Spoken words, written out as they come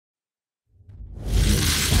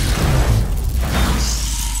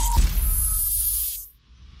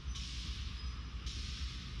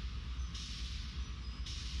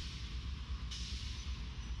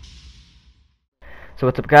So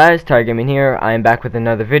what's up guys, Tiger Gaming here. I am back with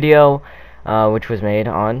another video, which was made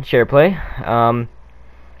on SharePlay.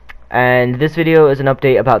 And this video is an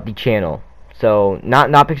update about the channel. So,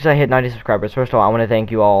 not because I hit 90 subscribers. First of all, I want to thank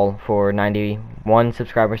you all for 91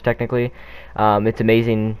 subscribers technically. It's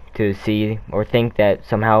amazing to see or think that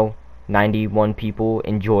somehow 91 people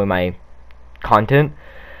enjoy my content.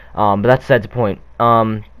 But that's the point.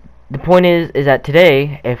 The point is that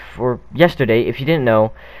today, or yesterday, if you didn't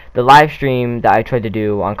know, the live stream that I tried to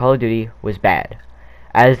do on Call of Duty was bad.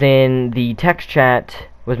 As in, the text chat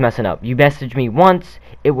was messing up. You messaged me once,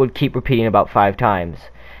 it would keep repeating about 5 times.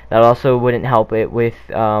 That also wouldn't help it with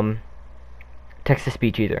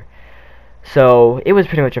text-to-speech either. So, it was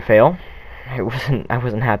pretty much a fail. I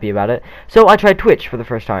wasn't happy about it. So, I tried Twitch for the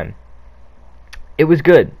first time. It was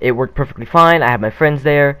good. It worked perfectly fine. I had my friends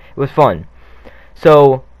there. It was fun.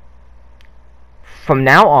 So, from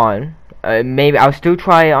now on, maybe I'll still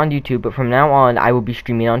try it on YouTube, but from now on, I will be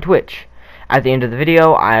streaming on Twitch. At the end of the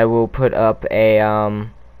video, I will put up a,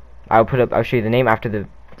 I'll show you the name after the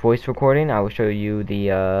voice recording. I will show you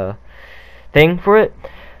the, thing for it.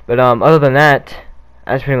 But, other than that,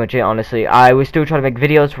 that's pretty much it, honestly. I will still try to make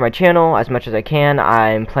videos for my channel as much as I can.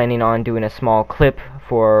 I'm planning on doing a small clip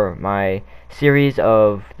for my series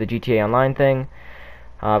of the GTA Online thing.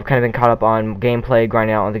 I've kind of been caught up on gameplay,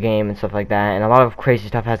 grinding out on the game and stuff like that, and a lot of crazy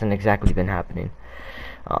stuff hasn't exactly been happening.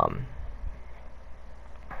 But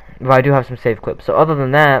I do have some saved clips. So other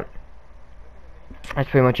than that, that's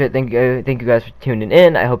pretty much it. Thank you guys for tuning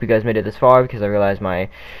in. I hope you guys made it this far, because I realize my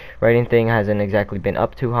writing thing hasn't exactly been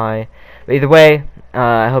up too high. But either way,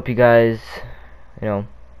 I hope you guys,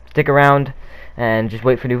 stick around and just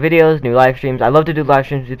wait for new videos, new live streams. I love to do live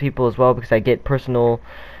streams with people as well, because I get personal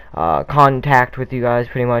contact with you guys,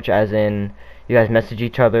 pretty much, as in you guys message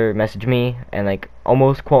each other, message me, and like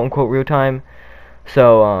almost quote unquote real time.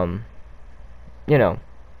 So anyway,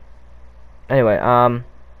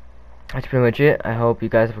 that's pretty much it. I hope you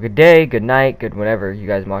guys have a good day, good night, good whenever you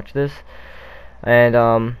guys watch this, and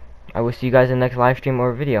I will see you guys in the next live stream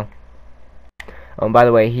or video. By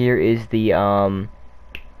the way, here is the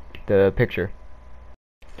picture.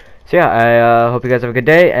 So yeah, I hope you guys have a good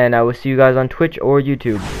day, and I will see you guys on Twitch or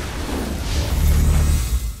YouTube.